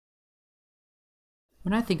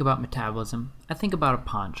When I think about metabolism, I think about a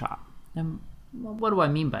pawn shop. And what do I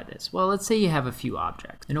mean by this? Well, let's say you have a few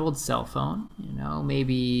objects. An old cell phone,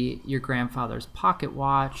 maybe your grandfather's pocket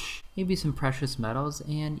watch, maybe some precious metals,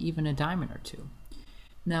 and even a diamond or two.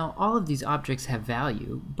 Now, all of these objects have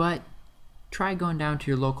value, but try going down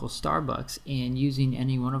to your local Starbucks and using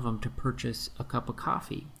any one of them to purchase a cup of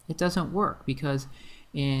coffee. It doesn't work because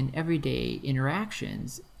in everyday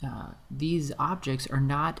interactions, these objects are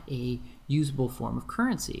not a usable form of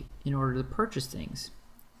currency. In order to purchase things,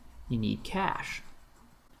 you need cash.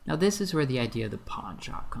 Now this is where the idea of the pawn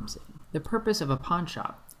shop comes in. The purpose of a pawn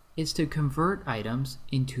shop is to convert items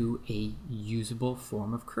into a usable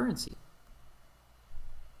form of currency.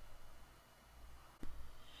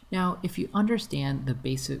 Now, if you understand the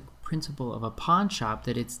basic principle of a pawn shop,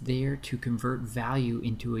 that it's there to convert value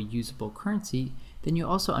into a usable currency, then you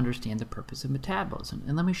also understand the purpose of metabolism.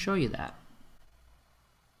 And let me show you that.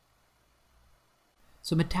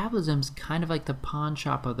 So metabolism is kind of like the pawn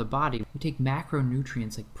shop of the body. We take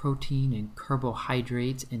macronutrients like protein and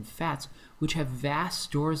carbohydrates and fats, which have vast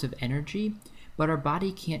stores of energy, but our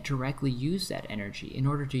body can't directly use that energy. In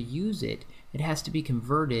order to use it, it has to be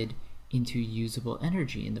converted into usable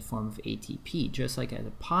energy in the form of ATP. Just like at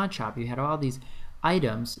the pawn shop, you had all these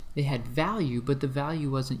items, they had value, but the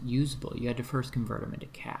value wasn't usable. You had to first convert them into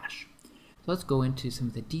cash. So let's go into some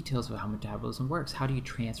of the details of how metabolism works. How do you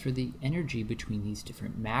transfer the energy between these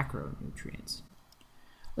different macronutrients?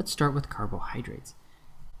 Let's start with carbohydrates.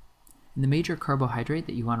 And the major carbohydrate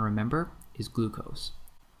that you want to remember is glucose.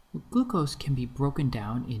 Well, glucose can be broken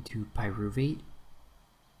down into pyruvate,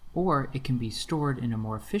 or it can be stored in a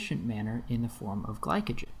more efficient manner in the form of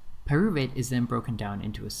glycogen. Pyruvate is then broken down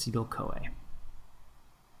into acetyl-CoA.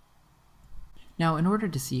 Now, in order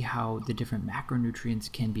to see how the different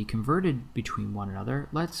macronutrients can be converted between one another,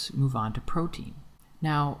 let's move on to protein.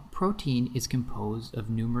 Now, protein is composed of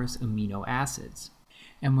numerous amino acids,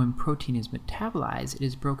 and when protein is metabolized, it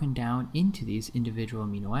is broken down into these individual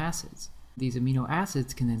amino acids. These amino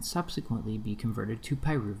acids can then subsequently be converted to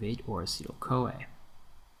pyruvate or acetyl-CoA.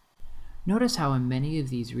 Notice how in many of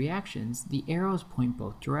these reactions, the arrows point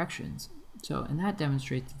both directions. And that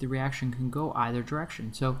demonstrates that the reaction can go either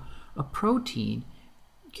direction. So a protein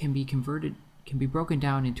can be broken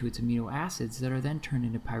down into its amino acids that are then turned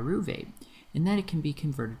into pyruvate, and then it can be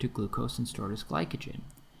converted to glucose and stored as glycogen.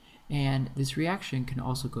 And this reaction can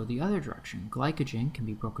also go the other direction. Glycogen can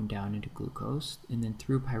be broken down into glucose, and then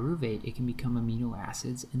through pyruvate, it can become amino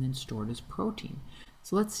acids and then stored as protein.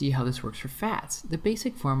 So let's see how this works for fats. The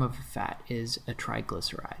basic form of a fat is a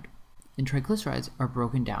triglyceride, and triglycerides are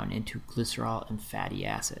broken down into glycerol and fatty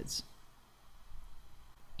acids.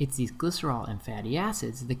 It's these glycerol and fatty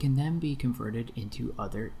acids that can then be converted into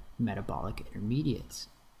other metabolic intermediates.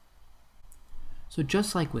 So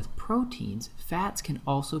just like with proteins, fats can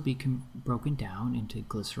also be broken down into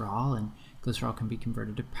glycerol, and glycerol can be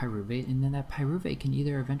converted to pyruvate, and then that pyruvate can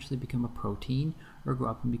either eventually become a protein or grow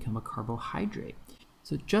up and become a carbohydrate.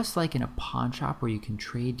 So just like in a pawn shop where you can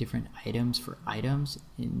trade different items for items,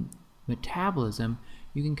 in metabolism,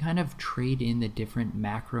 you can kind of trade in the different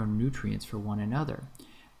macronutrients for one another.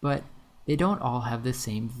 But they don't all have the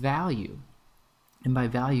same value. And by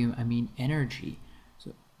value, I mean energy.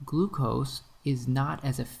 So glucose is not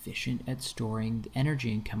as efficient at storing the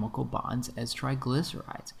energy in chemical bonds as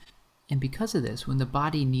triglycerides. And because of this, when the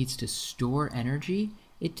body needs to store energy,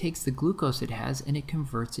 it takes the glucose it has and it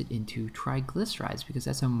converts it into triglycerides because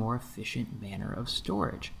that's a more efficient manner of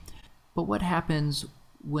storage. But what happens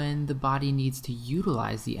when the body needs to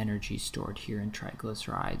utilize the energy stored here in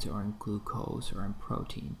triglycerides or in glucose or in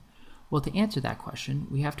protein? Well, to answer that question,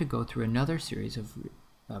 we have to go through another series of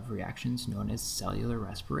reactions known as cellular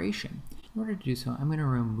respiration. In order to do so, I'm going to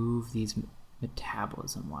remove these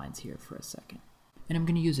metabolism lines here for a second. And I'm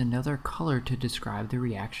going to use another color to describe the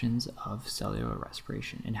reactions of cellular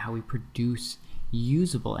respiration and how we produce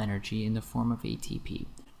usable energy in the form of ATP.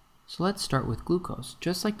 So let's start with glucose.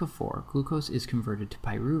 Just like before, glucose is converted to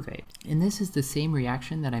pyruvate. And this is the same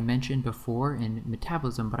reaction that I mentioned before in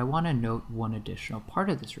metabolism, but I want to note one additional part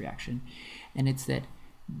of this reaction, and it's that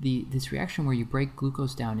this reaction where you break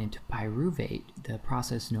glucose down into pyruvate, the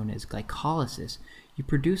process known as glycolysis, you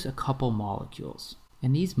produce a couple molecules.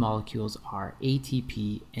 And these molecules are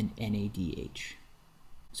ATP and NADH.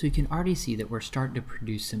 So you can already see that we're starting to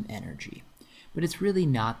produce some energy, but it's really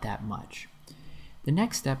not that much. The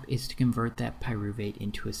next step is to convert that pyruvate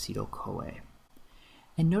into acetyl-CoA.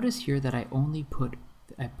 And notice here that I put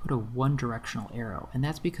a one-directional arrow, and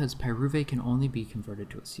that's because pyruvate can only be converted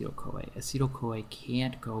to acetyl-CoA. Acetyl-CoA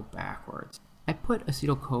can't go backwards. I put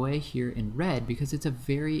acetyl-CoA here in red because it's a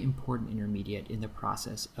very important intermediate in the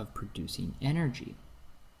process of producing energy.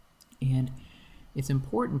 And it's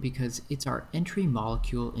important because it's our entry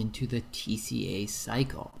molecule into the TCA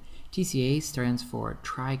cycle. TCA stands for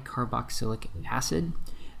tricarboxylic acid,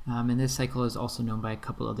 and this cycle is also known by a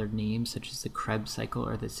couple other names, such as the Krebs cycle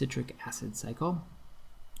or the citric acid cycle.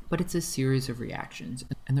 But it's a series of reactions,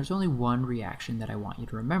 and there's only one reaction that I want you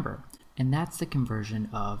to remember, and that's the conversion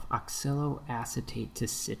of oxaloacetate to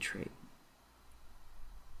citrate.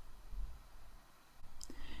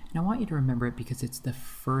 And I want you to remember it because it's the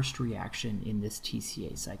first reaction in this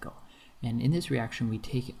TCA cycle. And in this reaction, we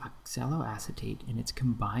take oxaloacetate and it's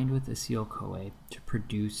combined with acetyl-CoA to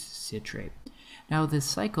produce citrate. Now, this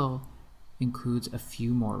cycle includes a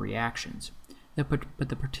few more reactions, but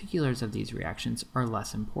the particulars of these reactions are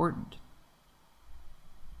less important.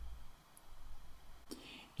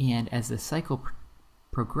 And as the cycle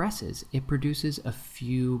progresses, it produces a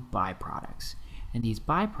few byproducts. And these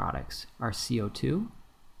byproducts are CO2,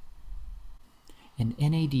 and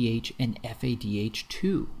NADH and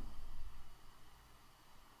FADH2.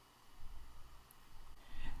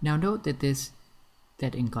 Now note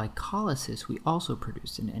that in glycolysis we also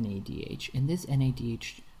produce an NADH, and this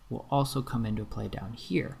NADH will also come into play down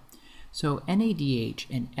here. So NADH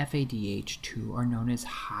and FADH2 are known as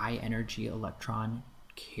high energy electron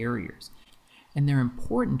carriers, and they're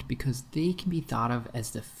important because they can be thought of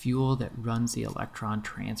as the fuel that runs the electron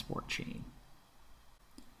transport chain.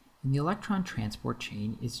 And the electron transport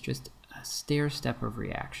chain is just a stair-step of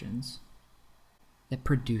reactions that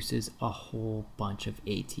produces a whole bunch of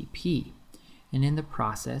ATP. And in the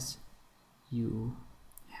process, you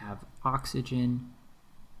have oxygen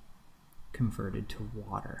converted to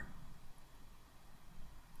water.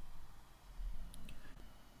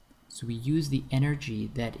 So we use the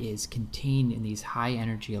energy that is contained in these high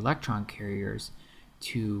energy electron carriers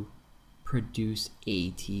to produce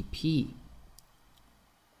ATP.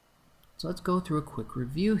 So let's go through a quick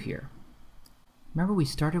review here. Remember, we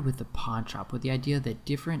started with the pawn shop with the idea that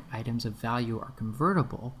different items of value are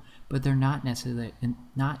convertible, but they're not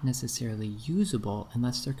necessarily usable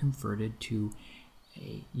unless they're converted to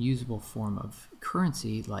a usable form of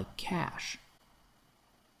currency like cash.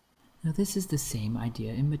 Now this is the same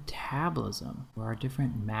idea in metabolism, where our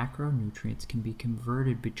different macronutrients can be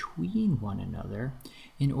converted between one another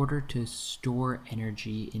in order to store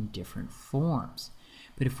energy in different forms.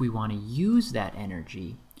 But if we want to use that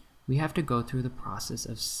energy, we have to go through the process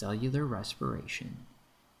of cellular respiration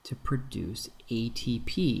to produce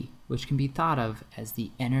ATP, which can be thought of as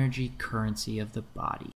the energy currency of the body.